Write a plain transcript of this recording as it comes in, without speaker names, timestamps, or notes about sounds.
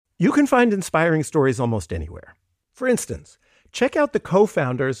You can find inspiring stories almost anywhere. For instance, check out the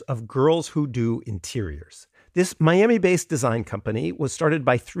co-founders of Girls Who Do Interiors. This Miami-based design company was started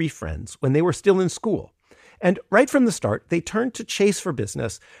by 3 friends when they were still in school. And right from the start, they turned to Chase for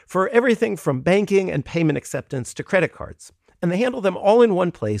Business for everything from banking and payment acceptance to credit cards. And they handle them all in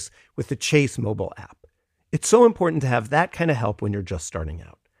one place with the Chase mobile app. It's so important to have that kind of help when you're just starting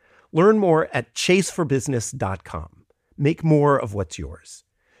out. Learn more at chaseforbusiness.com. Make more of what's yours.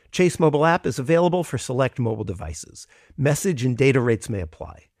 Chase mobile app is available for select mobile devices. Message and data rates may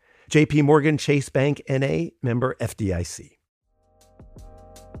apply. JP Morgan Chase Bank N.A., member FDIC.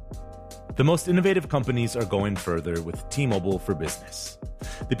 The most innovative companies are going further with T-Mobile for Business.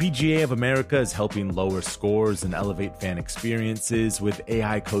 The PGA of America is helping lower scores and elevate fan experiences with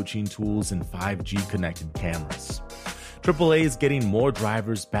AI coaching tools and 5G connected cameras. AAA is getting more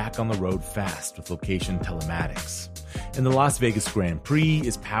drivers back on the road fast with location telematics. And the Las Vegas Grand Prix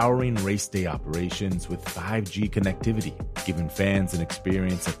is powering race day operations with 5G connectivity, giving fans an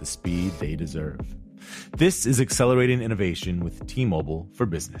experience at the speed they deserve. This is accelerating innovation with T-Mobile for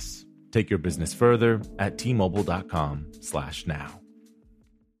Business. Take your business further at T-Mobile.com/now.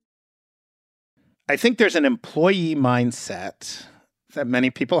 I think there's an employee mindset that many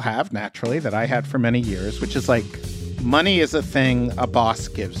people have, naturally, that I had for many years, which is like money is a thing a boss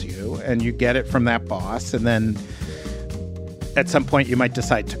gives you, and you get it from that boss, and then at some point you might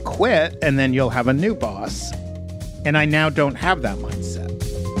decide to quit, and then you'll have a new boss. And I now don't have that mindset.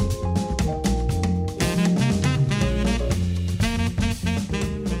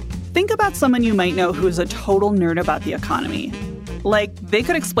 Think about someone you might know who's a total nerd about the economy. Like, they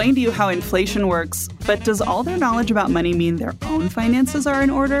could explain to you how inflation works, but does all their knowledge about money mean their own finances are in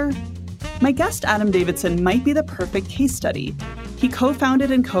order? My guest, Adam Davidson, might be the perfect case study. He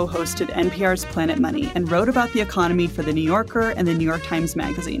co-founded and co-hosted NPR's Planet Money and wrote about the economy for The New Yorker and The New York Times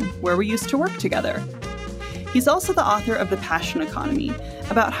Magazine, where we used to work together. He's also the author of The Passion Economy,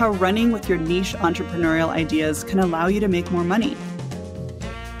 about how running with your niche entrepreneurial ideas can allow you to make more money.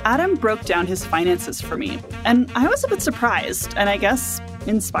 Adam broke down his finances for me, and I was a bit surprised, and I guess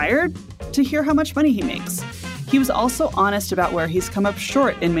inspired, to hear how much money he makes. He was also honest about where he's come up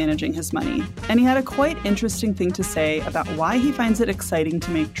short in managing his money, and he had a quite interesting thing to say about why he finds it exciting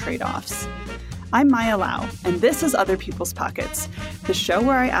to make trade-offs. I'm Maya Lau, and this is Other People's Pockets, the show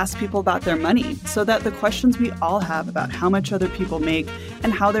where I ask people about their money so that the questions we all have about how much other people make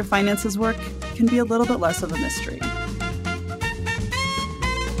and how their finances work can be a little bit less of a mystery.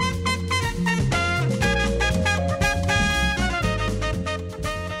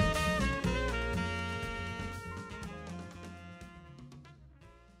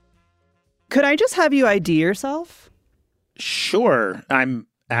 Could I just have you ID yourself? Sure. I'm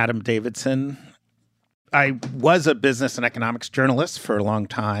Adam Davidson. I was a business and economics journalist for a long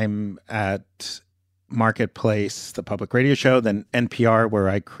time at Marketplace, the public radio show, then NPR, where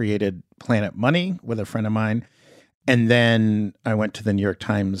I created Planet Money with a friend of mine. And then I went to the New York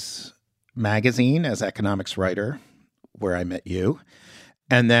Times Magazine as economics writer, where I met you.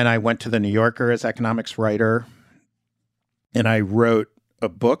 And then I went to the New Yorker as economics writer. And I wrote a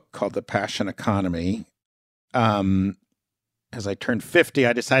book called The Passion Economy. As I turned 50,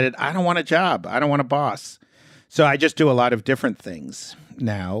 I decided I don't want a job. I don't want a boss. So I just do a lot of different things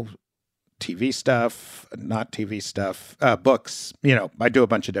now. TV stuff, not TV stuff, books. I do a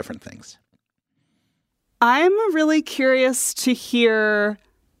bunch of different things. I'm really curious to hear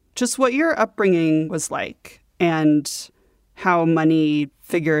just what your upbringing was like and how money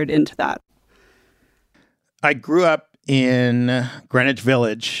figured into that. I grew up in Greenwich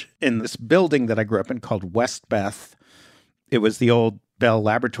Village in this building that I grew up in called West Beth. It was the old Bell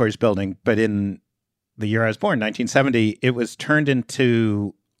Laboratories building, but in the year I was born, 1970, it was turned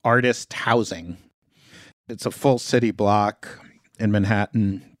into artist housing. It's a full city block in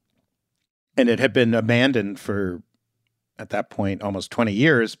Manhattan, and it had been abandoned for, at that point, almost 20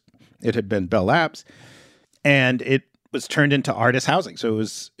 years. It had been Bell Labs, and it was turned into artist housing. So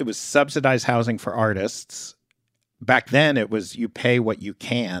it was subsidized housing for artists. Back then, it was you pay what you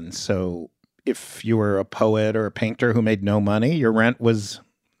can. So if you were a poet or a painter who made no money, your rent was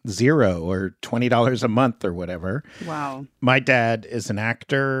 $0 or $20 a month or whatever. Wow. My dad is an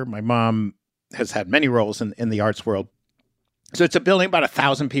actor. My mom has had many roles in the arts world. So it's a building, about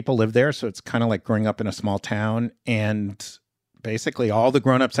 1,000 people live there. So it's kind of like growing up in a small town. And basically all the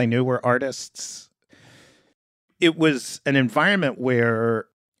grownups I knew were artists. It was an environment where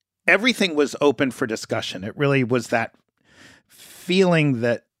everything was open for discussion. It really was that feeling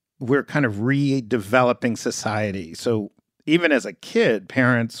that we're kind of redeveloping society. So even as a kid,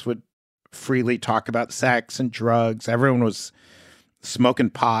 parents would freely talk about sex and drugs. Everyone was smoking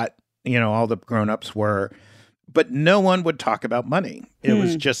pot, all the grown-ups were, but no one would talk about money. It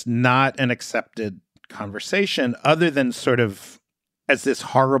was just not an accepted conversation other than sort of as this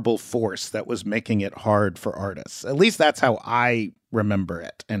horrible force that was making it hard for artists. At least that's how I remember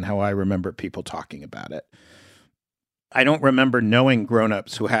it and how I remember people talking about it. I don't remember knowing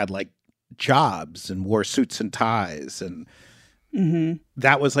grown-ups who had like jobs and wore suits and ties, and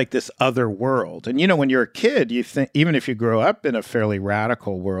that was like this other world. And when you're a kid, you think, even if you grow up in a fairly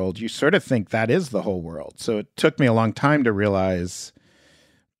radical world, you sort of think that is the whole world. So it took me a long time to realize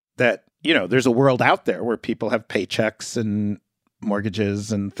that, there's a world out there where people have paychecks and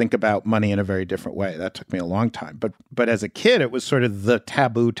mortgages and think about money in a very different way. That took me a long time. But as a kid, it was sort of the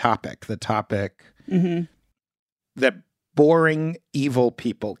taboo topic, the topic that boring, evil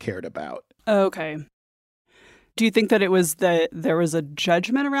people cared about. Okay. Do you think that it was that there was a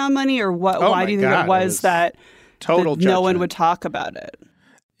judgment around money, or what? Why do you think it was that total that no one would talk about it?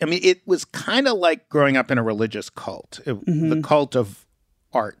 I mean, it was kind of like growing up in a religious cult, the cult of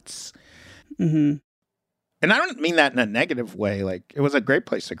arts. And I don't mean that in a negative way. Like, it was a great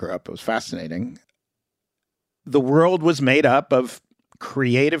place to grow up. It was fascinating. The world was made up of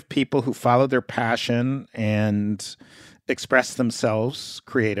creative people who followed their passion and expressed themselves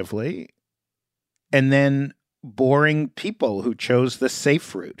creatively. And then boring people who chose the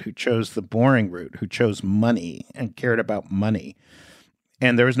safe route, who chose the boring route, who chose money and cared about money.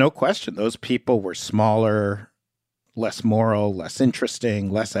 And there was no question. Those people were smaller, less moral, less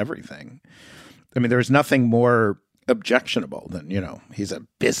interesting, less everything. I mean, there was nothing more objectionable than, he's a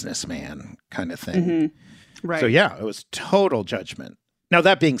businessman kind of thing. Right. So, yeah, it was total judgment. Now,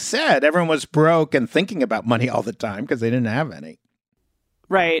 that being said, everyone was broke and thinking about money all the time because they didn't have any.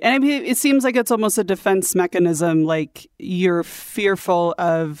 Right. And I mean, it seems like it's almost a defense mechanism. Like, you're fearful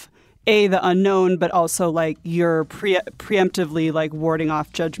of, A, the unknown, but also like you're preemptively like warding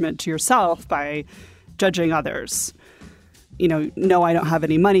off judgment to yourself by judging others. No, I don't have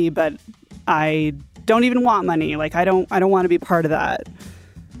any money, but I don't even want money. Like, I don't want to be part of that.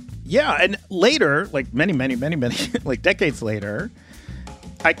 Yeah. And later, like many, like decades later,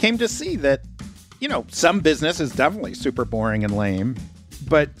 I came to see that, some business is definitely super boring and lame,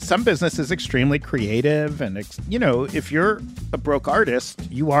 but some business is extremely creative. And, if you're a broke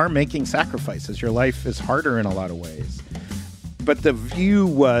artist, you are making sacrifices. Your life is harder in a lot of ways. But the view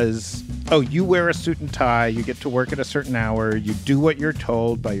was, you wear a suit and tie, you get to work at a certain hour, you do what you're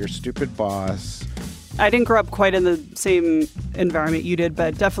told by your stupid boss. I didn't grow up quite in the same environment you did,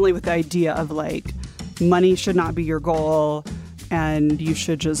 but definitely with the idea of like money should not be your goal and you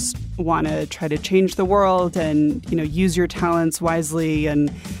should just want to try to change the world and, use your talents wisely. And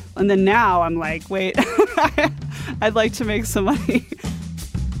then now I'm like, wait, I'd like to make some money.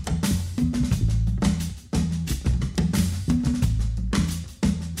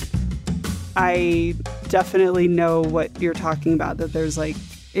 I definitely know what you're talking about, that there's like,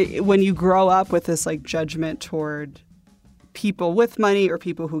 when you grow up with this like judgment toward people with money or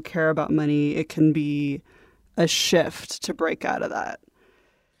people who care about money, it can be a shift to break out of that.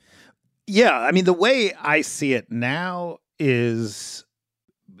 Yeah. I mean, the way I see it now is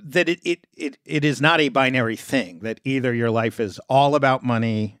that it is not a binary thing, that either your life is all about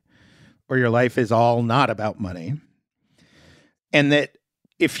money or your life is all not about money. And that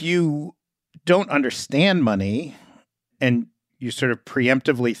if you don't understand money and you sort of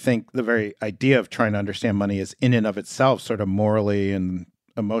preemptively think the very idea of trying to understand money is in and of itself sort of morally and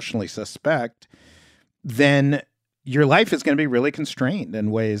emotionally suspect, then your life is going to be really constrained in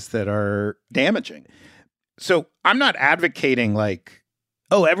ways that are damaging. So I'm not advocating like,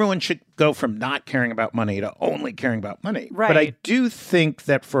 everyone should go from not caring about money to only caring about money. Right. But I do think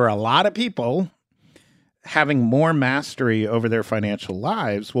that for a lot of people, having more mastery over their financial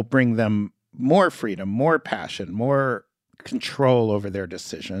lives will bring them more freedom, more passion, more control over their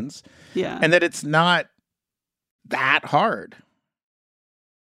decisions. Yeah. And that it's not that hard.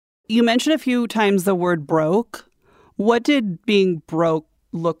 You mentioned a few times the word broke. What did being broke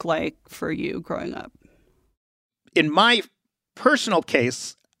look like for you growing up? In my personal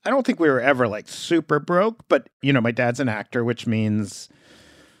case, I don't think we were ever like super broke, but my dad's an actor, which means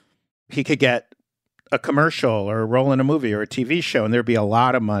he could get a commercial or a role in a movie or a TV show and there'd be a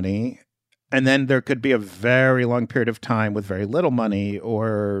lot of money. And then there could be a very long period of time with very little money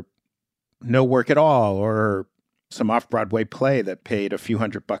or no work at all, or some off-Broadway play that paid a few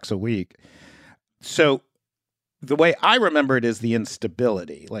 $100 a week. So the way I remember it is the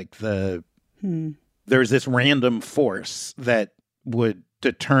instability, like there's this random force that would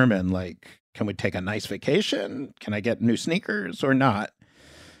determine, like, can we take a nice vacation? Can I get new sneakers or not?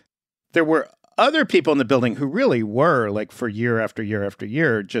 There were other people in the building who really were, like, for year after year after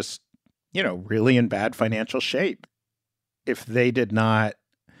year, just, really in bad financial shape. If they did not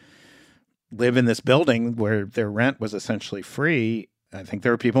live in this building where their rent was essentially free, I think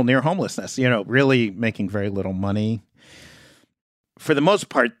there were people near homelessness, really making very little money. For the most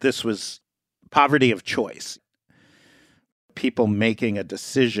part, this was poverty of choice. People making a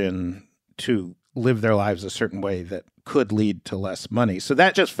decision to live their lives a certain way that could lead to less money. So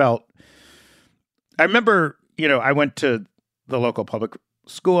that just felt, I remember, I went to the local public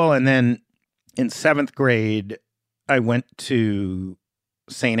school, and then in 7th grade, I went to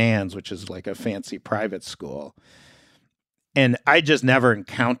St. Anne's, which is like a fancy private school. And I just never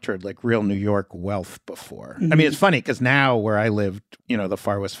encountered like real New York wealth before. I mean, it's funny because now where I lived, the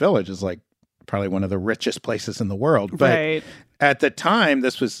Far West Village is like probably one of the richest places in the world. But at the time,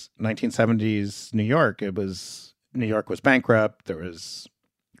 this was 1970s New York. New York was bankrupt. There was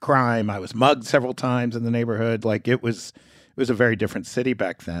crime. I was mugged several times in the neighborhood. Like it was a very different city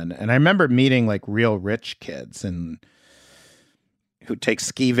back then. And I remember meeting like real rich kids and who take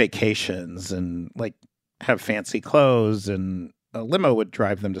ski vacations and like have fancy clothes, and a limo would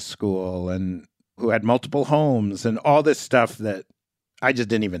drive them to school, and who had multiple homes and all this stuff that I just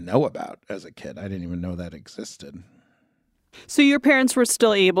didn't even know about as a kid. I didn't even know that existed. So your parents were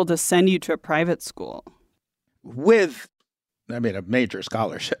still able to send you to a private school? With, a major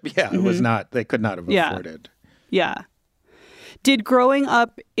scholarship. Yeah, it was not, they could not have afforded. Yeah. Did growing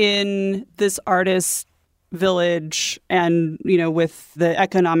up in this artist village and, with the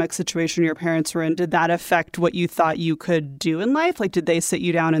economic situation your parents were in, did that affect what you thought you could do in life? Like, did they sit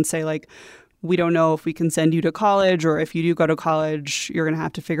you down and say, like, we don't know if we can send you to college, or if you do go to college, you're going to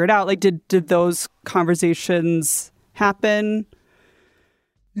have to figure it out? Like, did those conversations happen?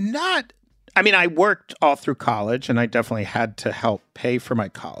 I worked all through college, and I definitely had to help pay for my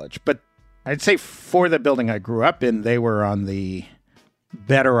college. But I'd say for the building I grew up in, they were on the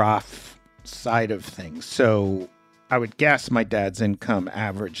better off side of things. So I would guess my dad's income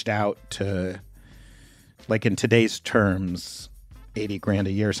averaged out to, like in today's terms, $80,000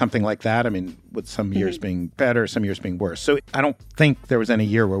 a year, something like that. With some years being better, some years being worse. So I don't think there was any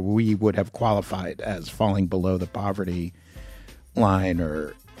year where we would have qualified as falling below the poverty line.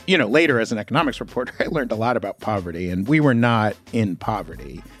 Or, later as an economics reporter, I learned a lot about poverty, and we were not in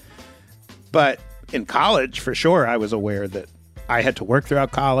poverty. But in college, for sure, I was aware that I had to work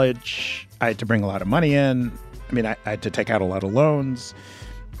throughout college. I had to bring a lot of money in. I had to take out a lot of loans.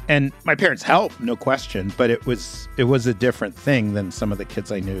 And my parents helped, no question, but it was a different thing than some of the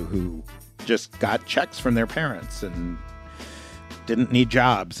kids I knew who just got checks from their parents and didn't need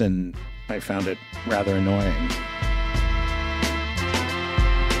jobs, and I found it rather annoying.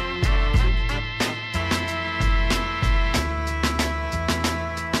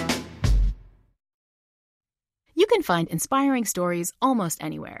 You can find inspiring stories almost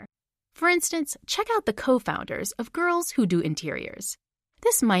anywhere. For instance, check out the co-founders of Girls Who Do Interiors.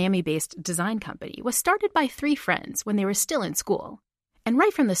 This Miami-based design company was started by 3 friends when they were still in school. And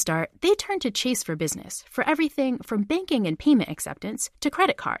right from the start, they turned to Chase for Business for everything from banking and payment acceptance to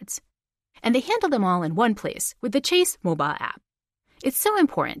credit cards. And they handle them all in one place with the Chase mobile app. It's so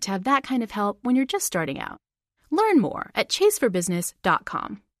important to have that kind of help when you're just starting out. Learn more at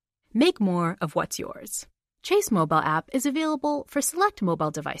chaseforbusiness.com. Make more of what's yours. Chase mobile app is available for select mobile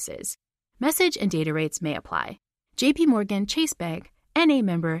devices. Message and data rates may apply. JP Morgan Chase Bank, NA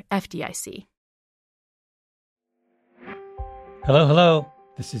member FDIC. Hello.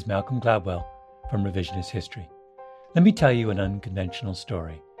 This is Malcolm Gladwell from Revisionist History. Let me tell you an unconventional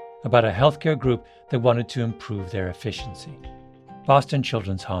story about a healthcare group that wanted to improve their efficiency. Boston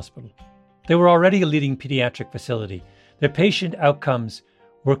Children's Hospital. They were already a leading pediatric facility. Their patient outcomes,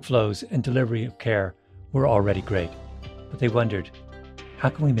 workflows, and delivery of care were already great. But they wondered, how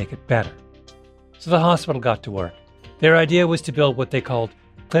can we make it better? So the hospital got to work. Their idea was to build what they called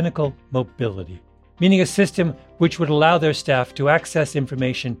clinical mobility, meaning a system which would allow their staff to access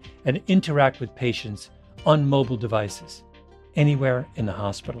information and interact with patients on mobile devices, anywhere in the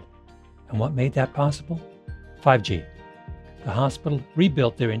hospital. And what made that possible? 5G. The hospital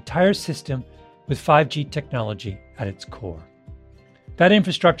rebuilt their entire system with 5G technology at its core. That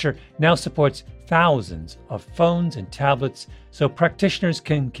infrastructure now supports thousands of phones and tablets so practitioners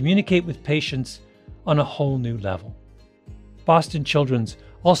can communicate with patients on a whole new level. Boston Children's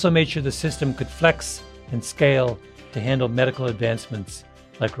also made sure the system could flex and scale to handle medical advancements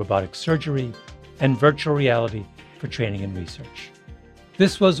like robotic surgery and virtual reality for training and research.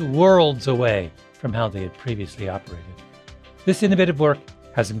 This was worlds away from how they had previously operated. This innovative work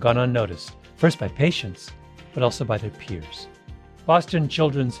hasn't gone unnoticed, first by patients, but also by their peers. Boston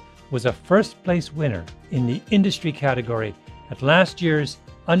Children's was a first-place winner in the industry category at last year's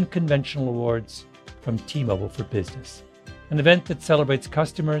Unconventional Awards from T-Mobile for Business, an event that celebrates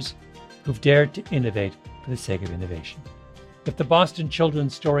customers who've dared to innovate for the sake of innovation. If the Boston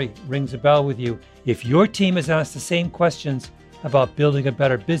Children's story rings a bell with you, if your team has asked the same questions about building a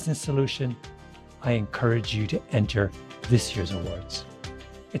better business solution, I encourage you to enter this year's awards.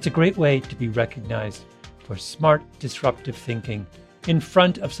 It's a great way to be recognized for smart, disruptive thinking in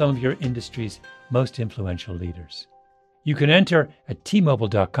front of some of your industry's most influential leaders. You can enter at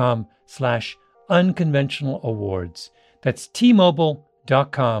tmobile.com/unconventional awards. That's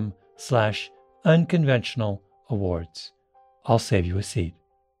tmobile.com/unconventional awards. I'll save you a seat.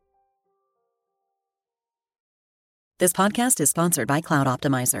 This podcast is sponsored by Cloud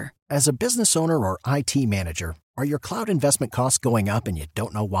Optimizer. As a business owner or IT manager, are your cloud investment costs going up and you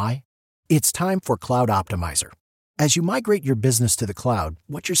don't know why? It's time for Cloud Optimizer. As you migrate your business to the cloud,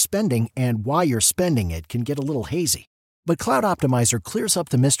 what you're spending and why you're spending it can get a little hazy. But Cloud Optimizer clears up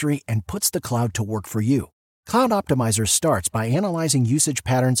the mystery and puts the cloud to work for you. Cloud Optimizer starts by analyzing usage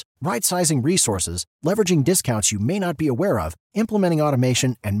patterns, right-sizing resources, leveraging discounts you may not be aware of, implementing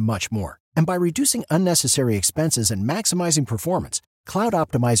automation, and much more. And by reducing unnecessary expenses and maximizing performance, Cloud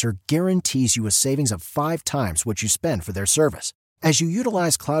Optimizer guarantees you a savings of 5 times what you spend for their service. As you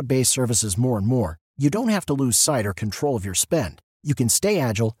utilize cloud-based services more and more, you don't have to lose sight or control of your spend. You can stay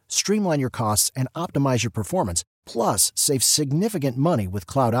agile, streamline your costs, and optimize your performance, plus save significant money with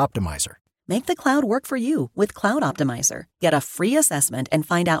Cloud Optimizer. Make the cloud work for you with Cloud Optimizer. Get a free assessment and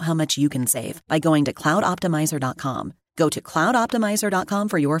find out how much you can save by going to cloudoptimizer.com. Go to cloudoptimizer.com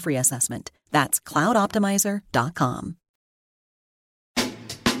for your free assessment. That's cloudoptimizer.com.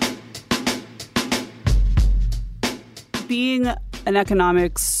 Being an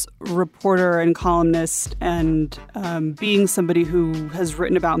economics reporter and columnist and being somebody who has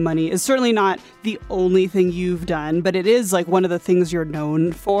written about money is certainly not the only thing you've done, but it is like one of the things you're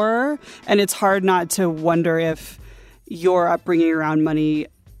known for. And it's hard not to wonder if your upbringing around money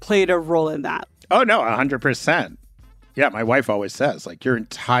played a role in that. Oh, no, 100%. Yeah, my wife always says, like, your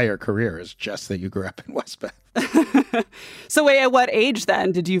entire career is just that you grew up in West Bend. So wait, at what age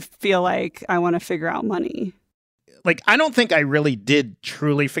then did you feel like I want to figure out money? Like, I don't think I really did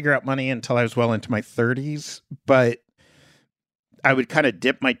truly figure out money until I was well into my 30s, but I would kind of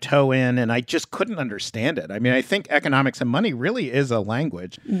dip my toe in and I just couldn't understand it. I mean, I think economics and money really is a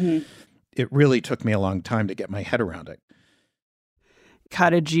language. Mm-hmm. It really took me a long time to get my head around it. How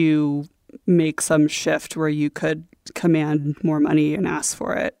did you make some shift where you could command more money and ask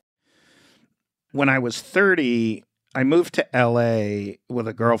for it? When I was 30, I moved to LA with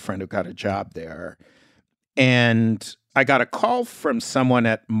a girlfriend who got a job there. And I got a call from someone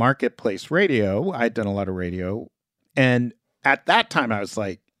at Marketplace Radio. I'd done a lot of radio. And at that time, I was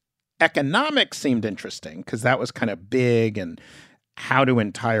like, economics seemed interesting because that was kind of big and how do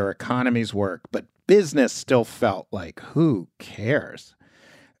entire economies work. But business still felt like, who cares?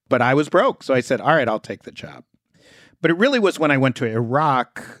 But I was broke. So I said, all right, I'll take the job. But it really was when I went to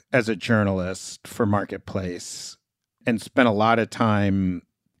Iraq as a journalist for Marketplace and spent a lot of time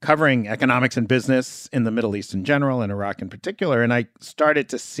covering economics and business in the Middle East in general and Iraq in particular. And I started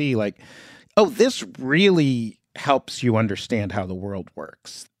to see like, oh, this really helps you understand how the world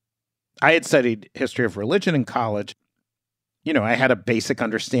works. I had studied history of religion in college. You know, I had a basic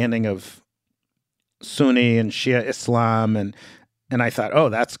understanding of Sunni and Shia Islam. And I thought, oh,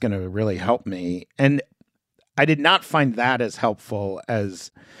 that's going to really help me. And I did not find that as helpful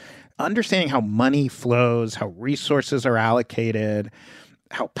as understanding how money flows, how resources are allocated,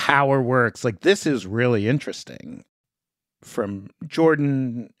 how power works. Like, this is really interesting. From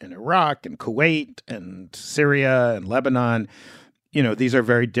Jordan and Iraq and Kuwait and Syria and Lebanon, you know, these are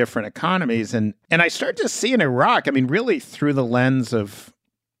very different economies. And I started to see in Iraq, I mean, really through the lens of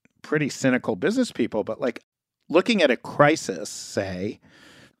pretty cynical business people, but like looking at a crisis, say,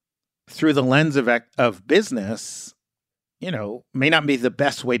 through the lens of business, you know, may not be the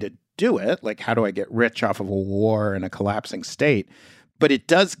best way to do it. Like, how do I get rich off of a war and a collapsing state? But it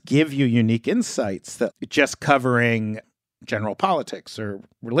does give you unique insights that just covering general politics or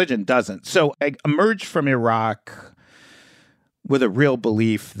religion doesn't. So I emerged from Iraq with a real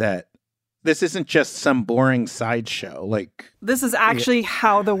belief that this isn't just some boring sideshow. Like, this is actually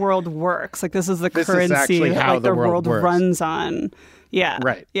how the world works. Like, this is the currency that like, the world runs on. Yeah.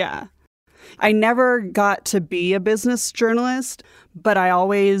 Right. Yeah. I never got to be a business journalist, but I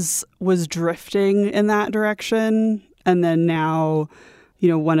always was drifting in that direction. And then now, you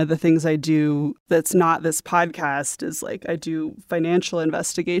know, one of the things I do that's not this podcast is like I do financial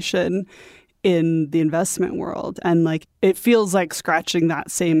investigation. in the investment world. And like, it feels like scratching that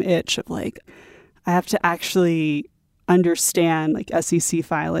same itch of like, I have to actually understand like SEC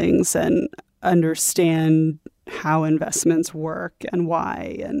filings and understand how investments work and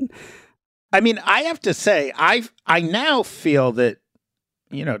why. And I mean, I have to say, I now feel that,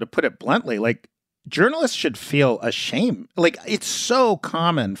 to put it bluntly, like journalists should feel ashamed. Like it's so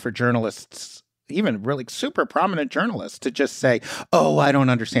common for journalists, even really super prominent journalists, to just say, oh, I don't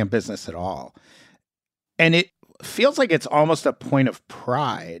understand business at all. And it feels like it's almost a point of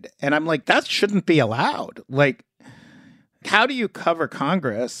pride. And I'm like, that shouldn't be allowed. Like, how do you cover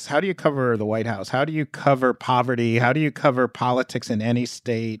Congress? How do you cover the White House? How do you cover poverty? How do you cover politics in any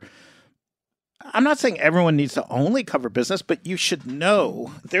state? I'm not saying everyone needs to only cover business, but you should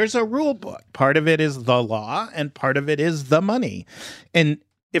know there's a rule book. Part of it is the law and part of it is the money. And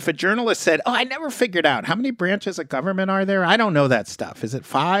if a journalist said, oh, I never figured out how many branches of government are there? I don't know that stuff. Is it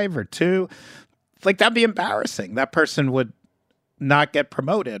 5 or 2? Like, that'd be embarrassing. That person would not get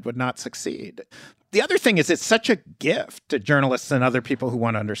promoted, would not succeed. The other thing is it's such a gift to journalists and other people who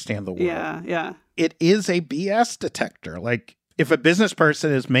want to understand the world. Yeah. It is a BS detector. Like, if a business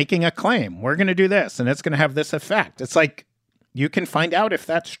person is making a claim, we're going to do this and it's going to have this effect. It's like, you can find out if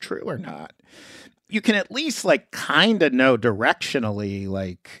that's true or not. You can at least like kind of know directionally,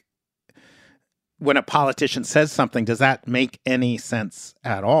 like when a politician says something, does that make any sense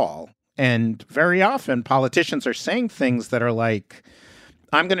at all? And very often politicians are saying things that are like,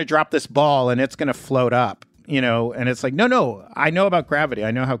 I'm going to drop this ball and it's going to float up, and it's like, no, I know about gravity.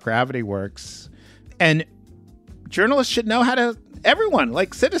 I know how gravity works. And journalists should know everyone,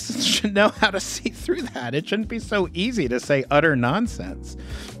 like citizens, should know how to see through that. It shouldn't be so easy to say utter nonsense.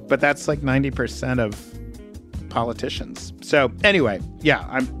 But that's like 90% of politicians. So anyway, yeah,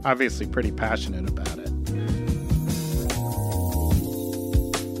 I'm obviously pretty passionate about it.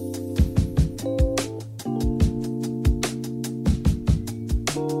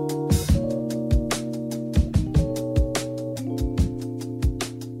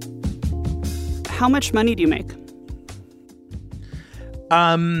 How much money do you make?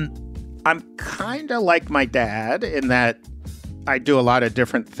 I'm kind of like my dad in that I do a lot of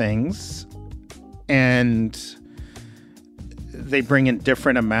different things and they bring in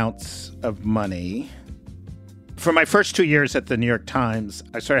different amounts of money. For my first 2 years at the New York Times,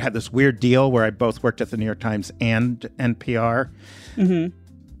 I sort of had this weird deal where I both worked at the New York Times and NPR. Mm-hmm.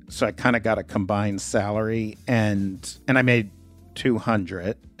 So I kind of got a combined salary and I made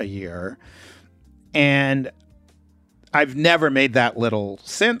 $200 a year. And I've never made that little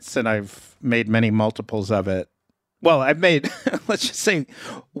since, and I've made many multiples of it. Well, I've made, let's just say,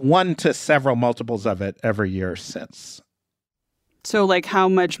 1 to several multiples of it every year since. So, like, how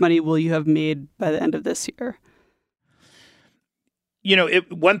much money will you have made by the end of this year?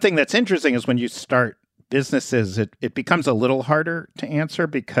 One thing that's interesting is when you start businesses, it becomes a little harder to answer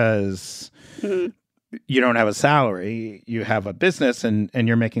because you don't have a salary. You have a business, and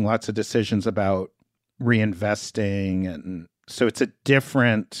you're making lots of decisions about reinvesting. And so it's a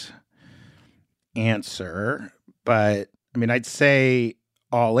different answer. But I mean, I'd say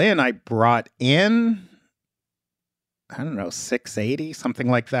all in, I brought in, I don't know, 680, something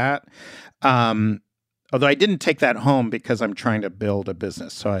like that. Although I didn't take that home because I'm trying to build a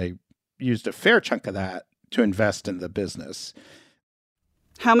business. So I used a fair chunk of that to invest in the business.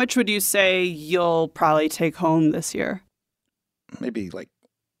 How much would you say you'll probably take home this year? Maybe like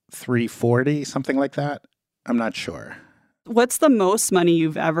 340, something like that. I'm not sure. What's the most money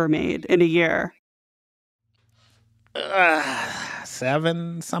you've ever made in a year?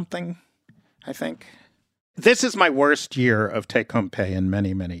 7 something, I think. This is my worst year of take-home pay in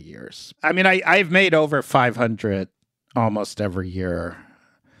many, many years. I mean, I've made over 500 almost every year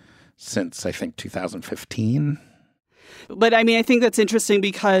since, I think, 2015. But I mean, I think that's interesting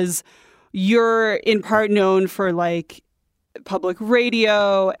because you're in part known for like public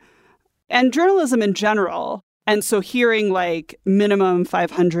radio and journalism in general. And so hearing like minimum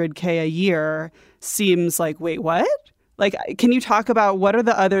 $500K a year seems like, wait, what? Like, can you talk about what are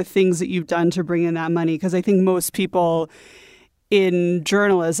the other things that you've done to bring in that money? Because I think most people in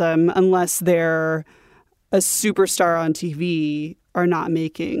journalism, unless they're a superstar on TV, are not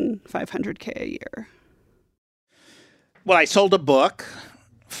making $500K a year. Well, I sold a book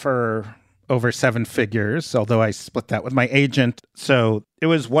for over 7 figures, although I split that with my agent. So it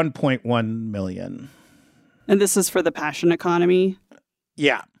was 1.1 million. And this is for the Passion Economy?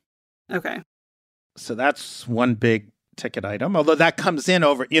 Yeah. Okay. So that's one big ticket item, although that comes in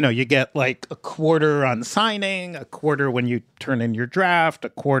over, you get like a quarter on signing, a quarter when you turn in your draft, a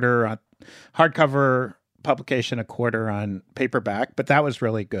quarter on hardcover publication, a quarter on paperback. But that was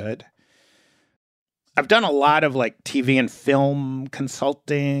really good. I've done a lot of like TV and film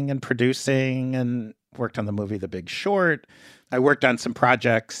consulting and producing and worked on the movie The Big Short. I worked on some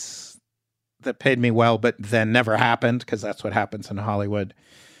projects that paid me well, but then never happened because that's what happens in Hollywood.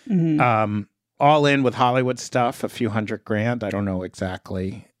 Mm-hmm. All in with Hollywood stuff, a few $100,000. I don't know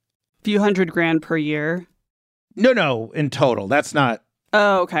exactly. Few $100,000 per year? No, in total. That's not.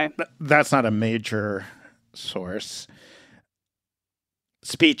 Oh, okay. That's not a major source.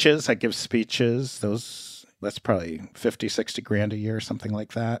 Speeches, I give speeches. That's probably $50,000-$60,000 a year, something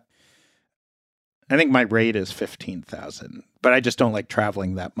like that. I think my rate is $15,000, but I just don't like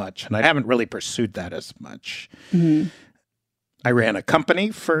traveling that much, and I haven't really pursued that as much. Mm-hmm. I ran a company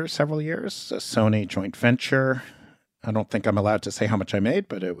for several years, a Sony joint venture. I don't think I'm allowed to say how much I made,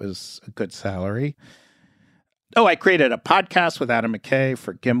 but it was a good salary. Oh, I created a podcast with Adam McKay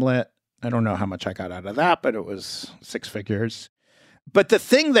for Gimlet. I don't know how much I got out of that, but it was 6 figures. But the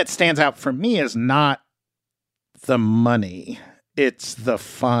thing that stands out for me is not the money. It's the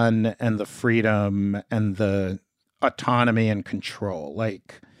fun and the freedom and the autonomy and control.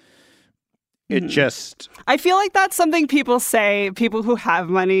 Like, it just... I feel like that's something people say, people who have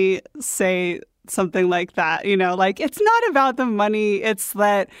money say something like that, you know, like, it's not about the money. It's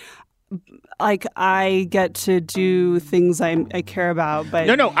that, like, I get to do things I care about. But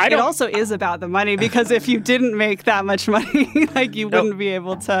I don't. It also is about the money, because if you didn't make that much money, like, you wouldn't be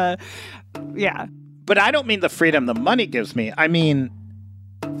able to, yeah. But I don't mean the freedom the money gives me. I mean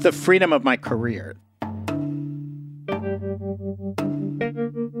the freedom of my career.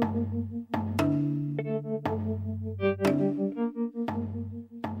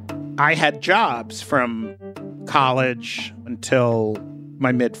 I had jobs from college until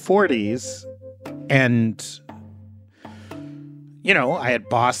my mid-40s, and, you know, I had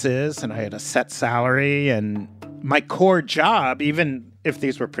bosses and I had a set salary, and my core job, even if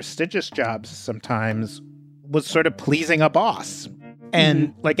these were prestigious jobs sometimes, was sort of pleasing a boss,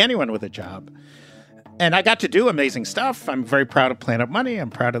 and like anyone with a job. And I got to do amazing stuff. I'm very proud of Planet Money.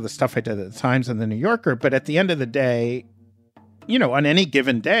 I'm proud of the stuff I did at the Times and the New Yorker. But at the end of the day, you know, on any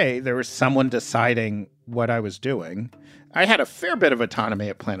given day, there was someone deciding what I was doing. I had a fair bit of autonomy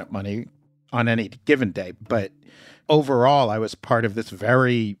at Planet Money on any given day, but overall, I was part of this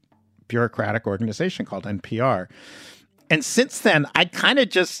very bureaucratic organization called NPR. And since then, I kind of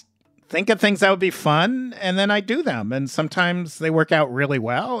just think of things that would be fun, and then I do them. And sometimes they work out really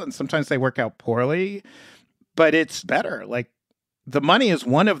well, and sometimes they work out poorly, but it's better. Like, the money is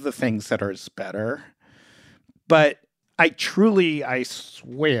one of the things that is better, but I truly, I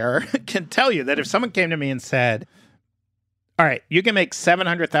swear, can tell you that if someone came to me and said, all right, you can make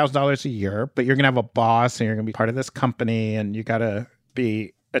 $700,000 a year, but you're going to have a boss and you're going to be part of this company and you got to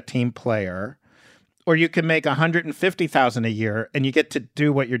be a team player. Or you can make $150,000 a year and you get to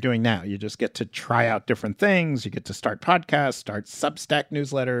do what you're doing now. You just get to try out different things. You get to start podcasts, start Substack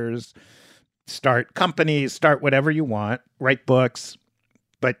newsletters, start companies, start whatever you want, write books,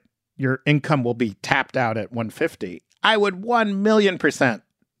 but your income will be tapped out at $150,000. I would 1,000,000%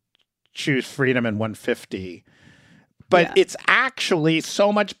 choose freedom and $150,000. But it's actually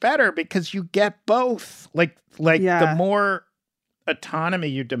so much better because you get both. Like the more autonomy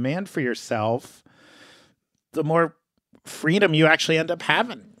you demand for yourself, the more freedom you actually end up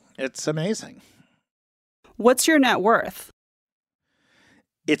having. It's amazing. What's your net worth?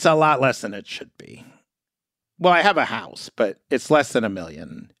 It's a lot less than it should be. Well, I have a house, but it's less than $1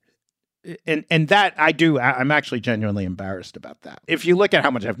 million. And that I'm actually genuinely embarrassed about that. If you look at how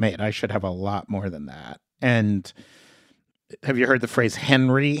much I've made, I should have a lot more than that. And have you heard the phrase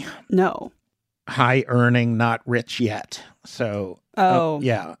Henry? No. High earning, not rich yet. So,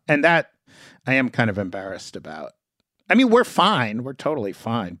 yeah. And that I am kind of embarrassed about. I mean, we're fine. We're totally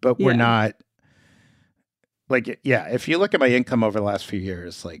fine. But we're not, like, if you look at my income over the last few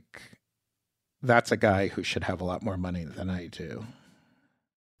years, like, that's a guy who should have a lot more money than I do.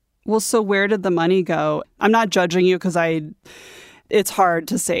 Well, so where did the money go? I'm not judging you because it's hard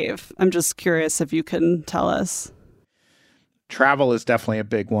to save. I'm just curious if you can tell us. Travel is definitely a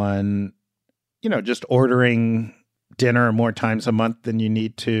big one. You know, just ordering dinner more times a month than you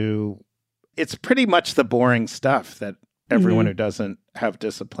need to. It's pretty much the boring stuff that everyone who doesn't have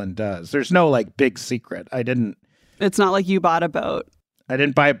discipline does. There's no, like, big secret. It's not like you bought a boat. I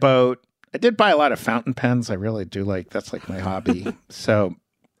didn't buy a boat. I did buy a lot of fountain pens. I really do that's like my hobby.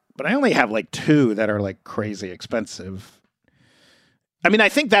 But I only have like 2 that are like crazy expensive. I mean, I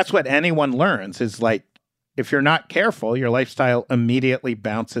think that's what anyone learns is, like, if you're not careful, your lifestyle immediately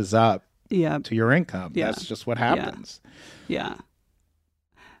bounces up to your income. Yeah. That's just what happens. Yeah.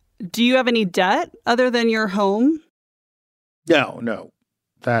 Do you have any debt other than your home? No.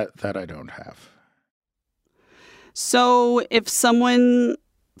 That I don't have. So if someone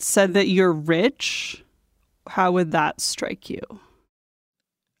said that you're rich, how would that strike you?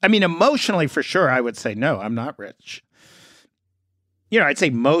 I mean, emotionally, for sure, I would say, no, I'm not rich. I'd say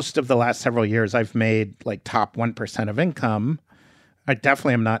most of the last several years, I've made like top 1% of income. I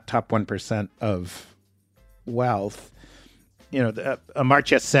definitely am not top 1% of wealth.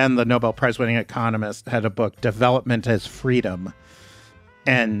 Amartya Sen, the Nobel Prize-winning economist, had a book, Development as Freedom,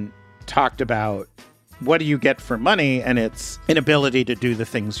 and talked about what do you get for money and its inability to do the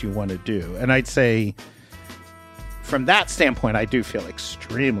things you want to do. And I'd say, from that standpoint, I do feel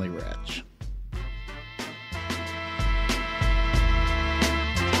extremely rich.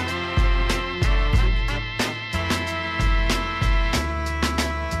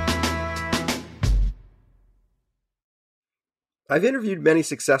 I've interviewed many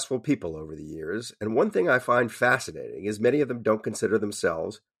successful people over the years, and one thing I find fascinating is many of them don't consider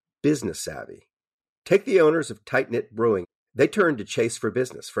themselves business savvy. Take the owners of Tight Knit Brewing. They turned to Chase for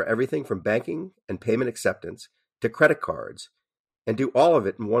business for everything from banking and payment acceptance to credit cards, and do all of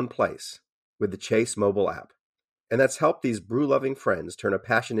it in one place with the Chase mobile app. And that's helped these brew-loving friends turn a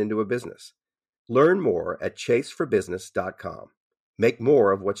passion into a business. Learn more at chaseforbusiness.com. Make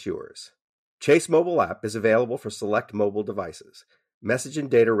more of what's yours. Chase mobile app is available for select mobile devices. Message and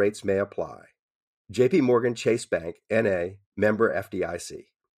data rates may apply. J.P. Morgan Chase Bank, N.A., member FDIC.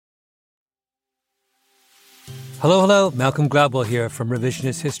 Hello, Malcolm Gladwell here from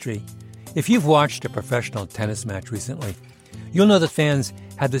Revisionist History. If you've watched a professional tennis match recently, you'll know that fans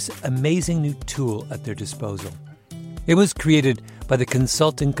have this amazing new tool at their disposal. It was created by the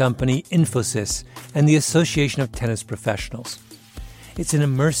consulting company Infosys and the Association of Tennis Professionals. It's an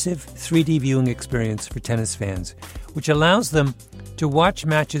immersive 3D viewing experience for tennis fans, which allows them to watch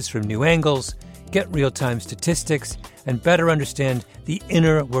matches from new angles, get real-time statistics, and better understand the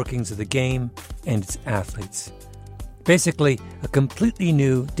inner workings of the game and its athletes. Basically, a completely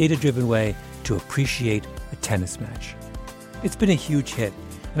new, data-driven way to appreciate a tennis match. It's been a huge hit,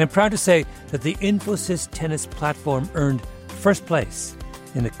 and I'm proud to say that the Infosys Tennis platform earned first place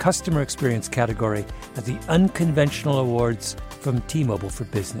in the customer experience category at the Unconventional Awards from T-Mobile for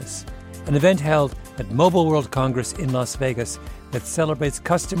Business, an event held at Mobile World Congress in Las Vegas that celebrates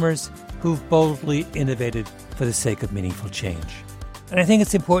customers who've boldly innovated for the sake of meaningful change. And I think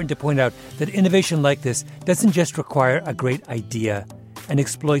it's important to point out that innovation like this doesn't just require a great idea and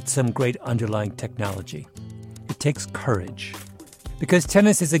exploit some great underlying technology. It takes courage. Because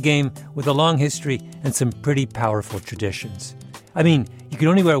tennis is a game with a long history and some pretty powerful traditions. I mean, you can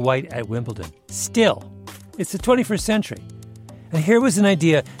only wear white at Wimbledon. Still, it's the 21st century. And here was an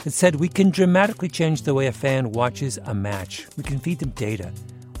idea that said we can dramatically change the way a fan watches a match. We can feed them data.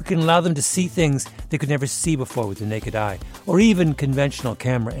 We can allow them to see things they could never see before with the naked eye, or even conventional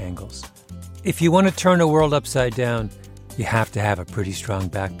camera angles. If you want to turn a world upside down, you have to have a pretty strong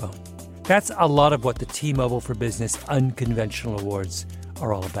backbone. That's a lot of what the T-Mobile for Business Unconventional Awards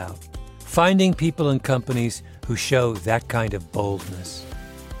are all about. Finding people and companies who show that kind of boldness.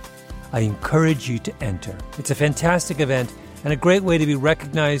 I encourage you to enter. It's a fantastic event and a great way to be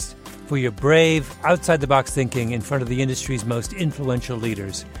recognized for your brave, outside-the-box thinking in front of the industry's most influential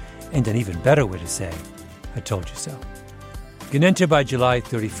leaders, and an even better way to say, I told you so. You can enter by July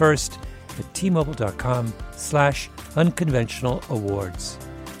 31st at tmobile.com/unconventional awards.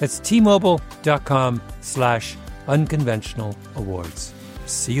 That's tmobile.com/unconventional awards.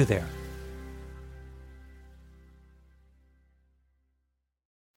 See you there.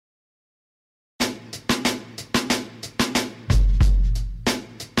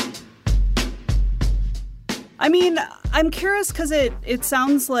 I mean, I'm curious because it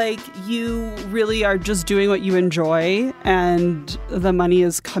sounds like you really are just doing what you enjoy and the money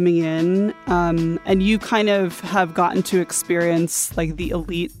is coming in. And you kind of have gotten to experience like the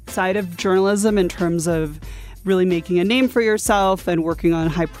elite side of journalism in terms of really making a name for yourself and working on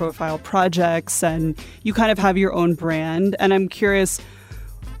high profile projects. And you kind of have your own brand. And I'm curious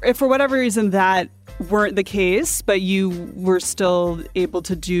if for whatever reason that weren't the case, but you were still able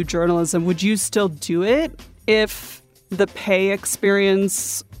to do journalism, would you still do it if the pay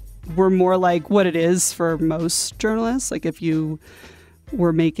experience were more like what it is for most journalists? Like if you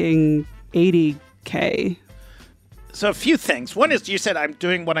were making $80K? So a few things. One is you said I'm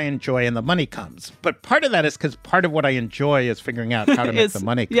doing what I enjoy and the money comes. But part of that is because part of what I enjoy is figuring out how to make the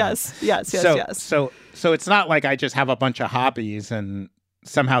money come. Yes. So it's not like I just have a bunch of hobbies and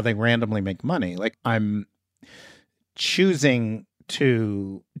somehow they randomly make money. Like I'm choosing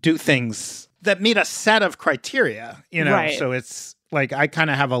to do things that meet a set of criteria, you know? Right. So it's like I kind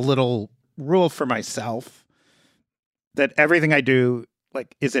of have a little rule for myself that everything I do,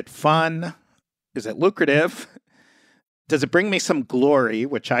 like, is it fun? Is it lucrative? does it bring me some glory,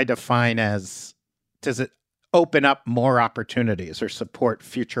 which I define as, does it open up more opportunities or support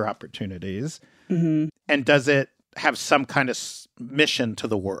future opportunities? Mm-hmm. And does it have some kind of mission to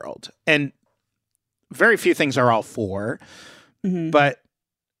the world? And very few things are all four, but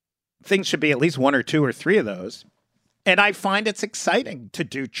things should be at least one or two or three of those. And I find it's exciting to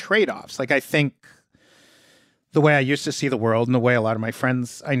do trade-offs. Like, I think the way I used to see the world and the way a lot of my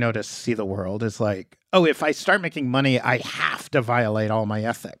friends I notice see the world is like, oh, if I start making money, I have to violate all my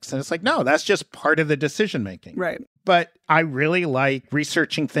ethics. And it's like, no, that's just part of the decision-making. Right. But I really like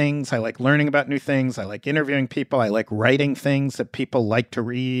researching things. I like learning about new things. I like interviewing people. I like writing things that people like to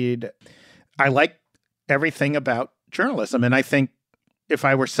read. I like everything about journalism. And I think if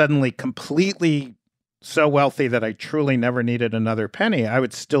I were suddenly completely so wealthy that I truly never needed another penny, I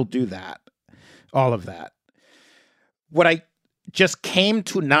would still do that, all of that. What I just came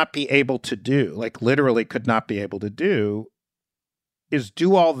to not be able to do, like literally could not be able to do, is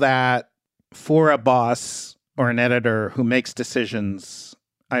do all that for a boss or an editor who makes decisions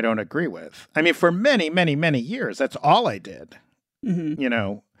I don't agree with. I mean, for many, many, many years, that's all I did. You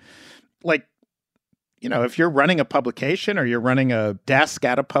know, like, you know, if you're running a publication or you're running a desk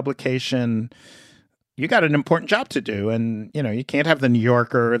at a publication, you got an important job to do. And, you know, you can't have the New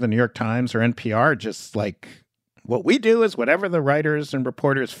Yorker or the New York Times or NPR just like, what we do is whatever the writers and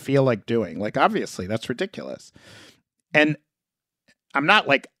reporters feel like doing. Like, obviously, that's ridiculous. And I'm not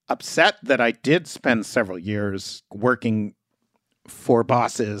like upset that I did spend several years working for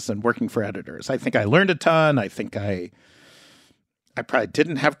bosses and working for editors. I think I learned a ton. I think I probably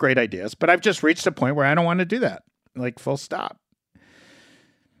didn't have great ideas, but I've just reached a point where I don't want to do that. Like, full stop.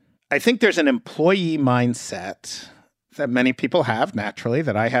 I think there's an employee mindset that many people have naturally,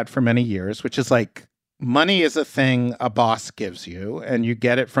 that I had for many years, which is like, money is a thing a boss gives you, and you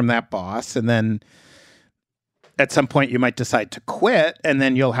get it from that boss. And then at some point you might decide to quit, and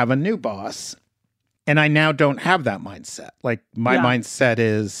then you'll have a new boss. And I now don't have that mindset. Like, my mindset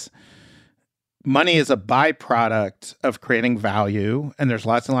is money is a byproduct of creating value, and there's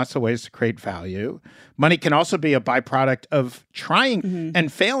lots and lots of ways to create value. Money can also be a byproduct of trying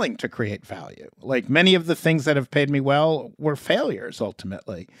and failing to create value. Like, many of the things that have paid me well were failures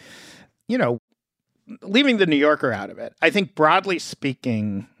ultimately. You know, leaving the New Yorker out of it, I think broadly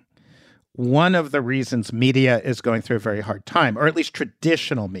speaking, one of the reasons media is going through a very hard time, or at least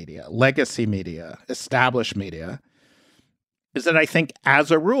traditional media, legacy media, established media, is that I think as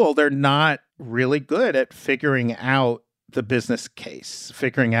a rule, they're not really good at figuring out the business case,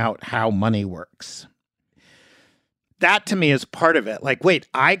 figuring out how money works. That to me is part of it. Like, wait,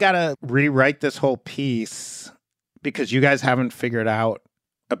 I got to rewrite this whole piece because you guys haven't figured out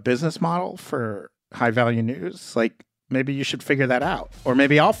a business model for high value news. Like, maybe you should figure that out, or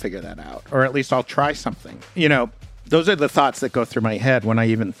maybe I'll figure that out, or at least I'll try something. You know, those are the thoughts that go through my head when I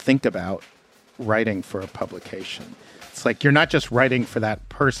even think about writing for a publication. It's like, you're not just writing for that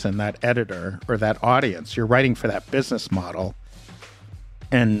person, that editor, or that audience. You're writing for that business model.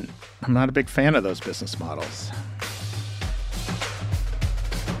 And I'm not a big fan of those business models.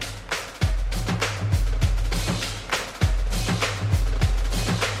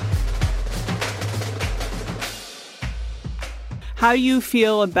 How do you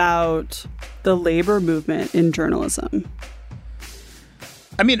feel about the labor movement in journalism?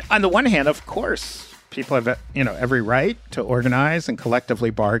 I mean, on the one hand, of course, people have, you know, every right to organize and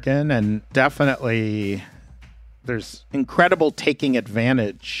collectively bargain. And definitely there's incredible taking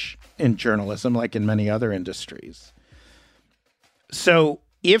advantage in journalism, like in many other industries. So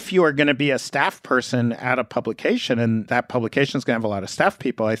if you are going to be a staff person at a publication, and that publication is going to have a lot of staff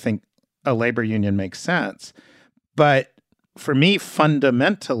people, I think a labor union makes sense. But for me,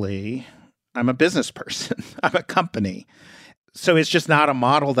 fundamentally, I'm a business person. I'm a company. So it's just not a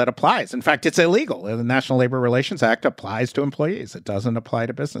model that applies. In fact, it's illegal. The National Labor Relations Act applies to employees. It doesn't apply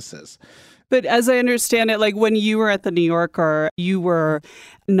to businesses. But as I understand it, like when you were at the New Yorker, you were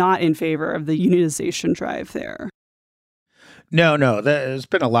not in favor of the unionization drive there. No. There's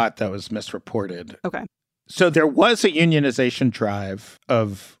been a lot that was misreported. Okay. So there was a unionization drive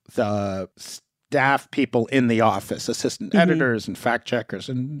of the staff people in the office, assistant editors and fact checkers,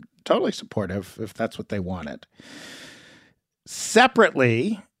 and totally supportive if that's what they wanted.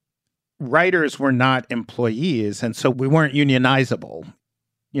 Separately, writers were not employees, and so we weren't unionizable.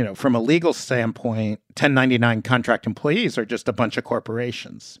 You know, from a legal standpoint, 1099 contract employees are just a bunch of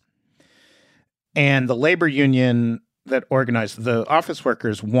corporations. And the labor union that organized the office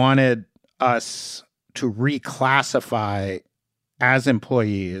workers wanted us to reclassify as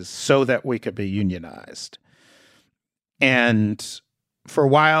employees so that we could be unionized. And for a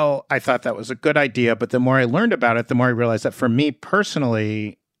while, I thought that was a good idea. But the more I learned about it, the more I realized that for me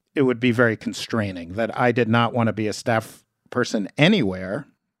personally, it would be very constraining, that I did not want to be a staff person anywhere.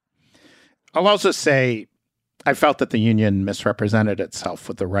 I'll also say I felt that the union misrepresented itself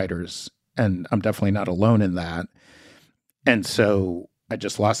with the writers, and I'm definitely not alone in that. And so I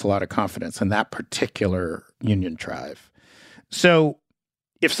just lost a lot of confidence in that particular union tribe. So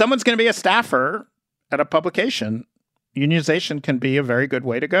if someone's going to be a staffer at a publication, unionization can be a very good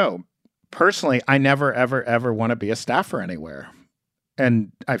way to go. Personally, I never, ever, ever want to be a staffer anywhere.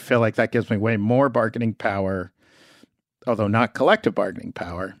 And I feel like that gives me way more bargaining power, although not collective bargaining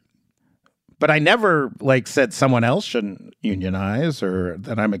power. But I never said someone else shouldn't unionize or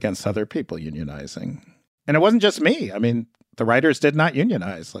that I'm against other people unionizing. And it wasn't just me. I mean, the writers did not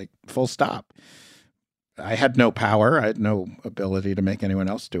unionize, full stop. I had no power. I had no ability to make anyone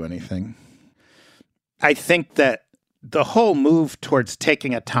else do anything. I think that the whole move towards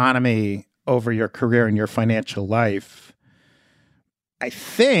taking autonomy over your career and your financial life, I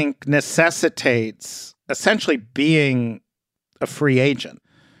think necessitates essentially being a free agent.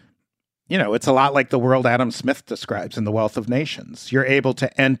 It's a lot like the world Adam Smith describes in The Wealth of Nations. You're able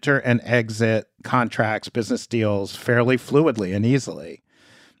to enter and exit contracts, business deals fairly fluidly and easily.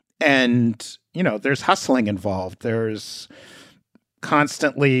 And, there's hustling involved. There's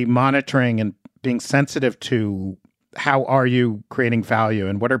constantly monitoring and being sensitive to how are you creating value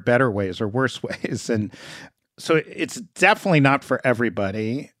and what are better ways or worse ways. And so it's definitely not for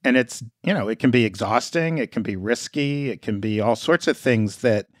everybody. And it's, it can be exhausting. It can be risky. It can be all sorts of things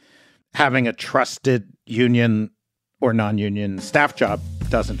that having a trusted union or non-union staff job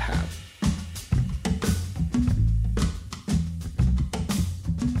doesn't have.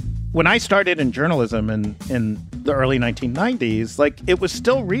 When I started in journalism in the early 1990s, it was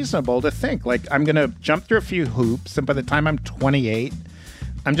still reasonable to think, I'm going to jump through a few hoops, and by the time I'm 28,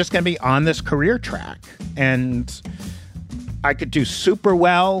 I'm just going to be on this career track. And I could do super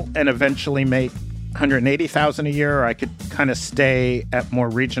well and eventually make $180,000 a year, or I could kind of stay at more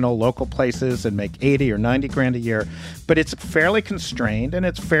regional, local places and make 80 or 90 grand a year. But it's fairly constrained and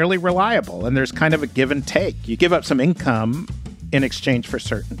it's fairly reliable. And there's kind of a give and take. You give up some income in exchange for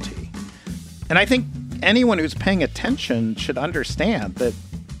certainty. And I think anyone who's paying attention should understand that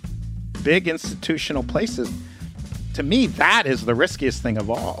big institutional places, to me, that is the riskiest thing of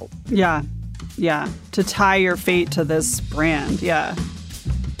all. Yeah. Yeah. To tie your fate to this brand. Yeah.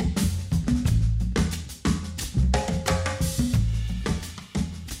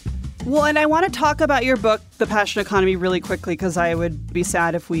 Well, and I want to talk about your book, The Passion Economy, really quickly, because I would be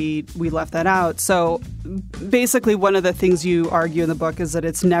sad if we left that out. So basically, one of the things you argue in the book is that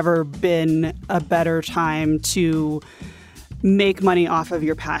it's never been a better time to make money off of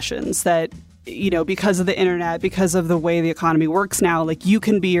your passions, that, because of the internet, because of the way the economy works now, you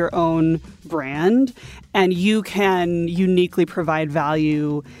can be your own brand and you can uniquely provide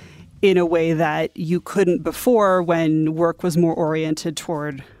value in a way that you couldn't before when work was more oriented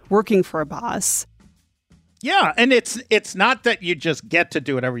toward working for a boss. Yeah, and it's not that you just get to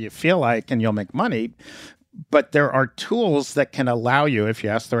do whatever you feel like and you'll make money, but there are tools that can allow you, if you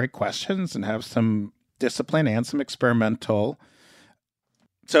ask the right questions and have some discipline and some experimental.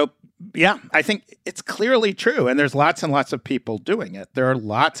 So, yeah, I think it's clearly true, and there's lots and lots of people doing it. There are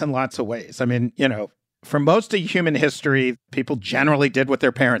lots and lots of ways. I mean, for most of human history, people generally did what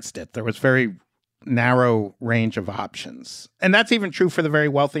their parents did. There was very narrow range of options. And that's even true for the very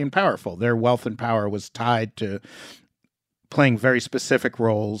wealthy and powerful. Their wealth and power was tied to playing very specific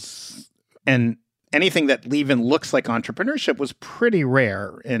roles. And anything that even looks like entrepreneurship was pretty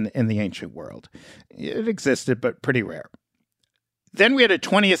rare in the ancient world. It existed, but pretty rare. Then we had a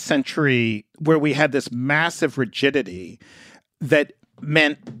 20th century where we had this massive rigidity that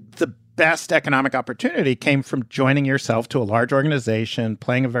meant the best economic opportunity came from joining yourself to a large organization,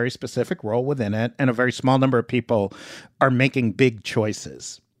 playing a very specific role within it, and a very small number of people are making big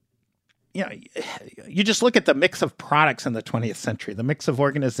choices. You just look at the mix of products in the 20th century, the mix of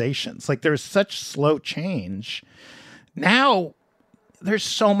organizations. There's such slow change. Now, there's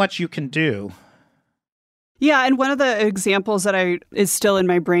so much you can do. Yeah, and one of the examples that is still in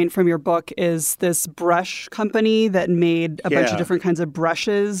my brain from your book is this brush company that made a bunch of different kinds of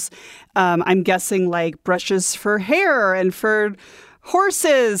brushes. I'm guessing brushes for hair and for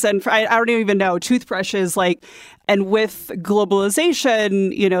horses and for, I don't even know, toothbrushes. And with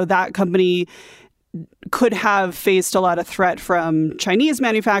globalization, that company could have faced a lot of threat from Chinese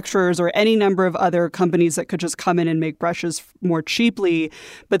manufacturers or any number of other companies that could just come in and make brushes more cheaply.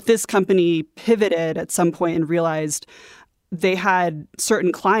 But this company pivoted at some point and realized they had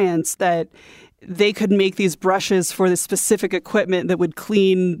certain clients that they could make these brushes for this specific equipment that would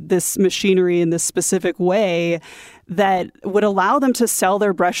clean this machinery in this specific way that would allow them to sell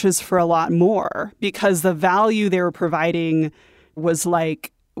their brushes for a lot more because the value they were providing was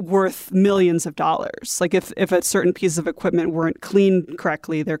like worth millions of dollars. Like if a certain piece of equipment weren't cleaned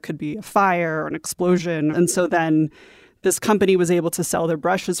correctly, there could be a fire or an explosion. And so then this company was able to sell their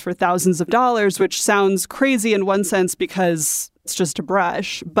brushes for thousands of dollars, which sounds crazy in one sense because it's just a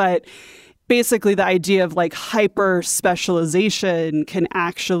brush. But basically the idea of like hyper specialization can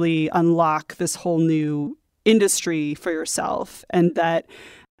actually unlock this whole new industry for yourself. And that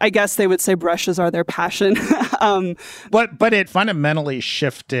I guess they would say brushes are their passion. But it fundamentally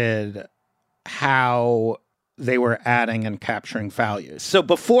shifted how they were adding and capturing value. So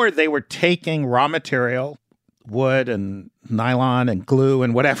before they were taking raw material, wood and nylon and glue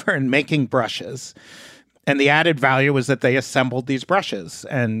and whatever, and making brushes. And the added value was that they assembled these brushes.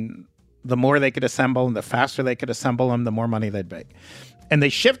 And the more they could assemble and the faster they could assemble them, the more money they'd make. And they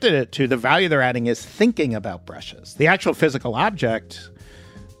shifted it to the value they're adding is thinking about brushes. The actual physical object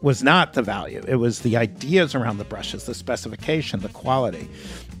was not the value. It was the ideas around the brushes, the specification, the quality.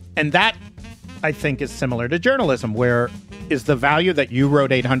 And that, I think, is similar to journalism, where is the value that you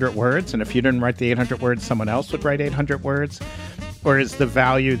wrote 800 words, and if you didn't write the 800 words, someone else would write 800 words? Or is the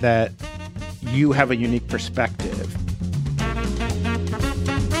value that you have a unique perspective?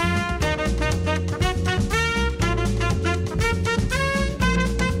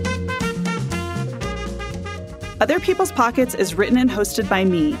 Other People's Pockets is written and hosted by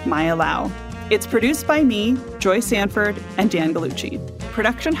me, Maya Lau. It's produced by me, Joy Sanford, and Dan Gallucci.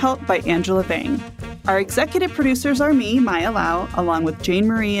 Production help by Angela Vang. Our executive producers are me, Maya Lau, along with Jane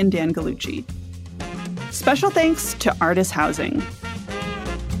Marie and Dan Gallucci. Special thanks to Artis Housing.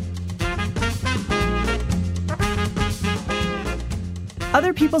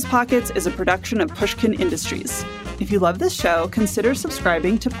 Other People's Pockets is a production of Pushkin Industries. If you love this show, consider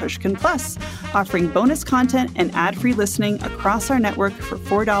subscribing to Pushkin Plus, offering bonus content and ad-free listening across our network for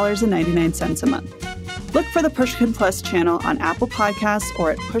 $4.99 a month. Look for the Pushkin Plus channel on Apple Podcasts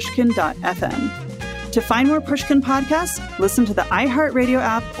or at pushkin.fm. To find more Pushkin podcasts, listen to the iHeartRadio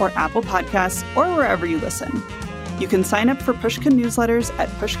app or Apple Podcasts or wherever you listen. You can sign up for Pushkin newsletters at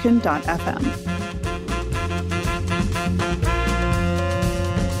pushkin.fm.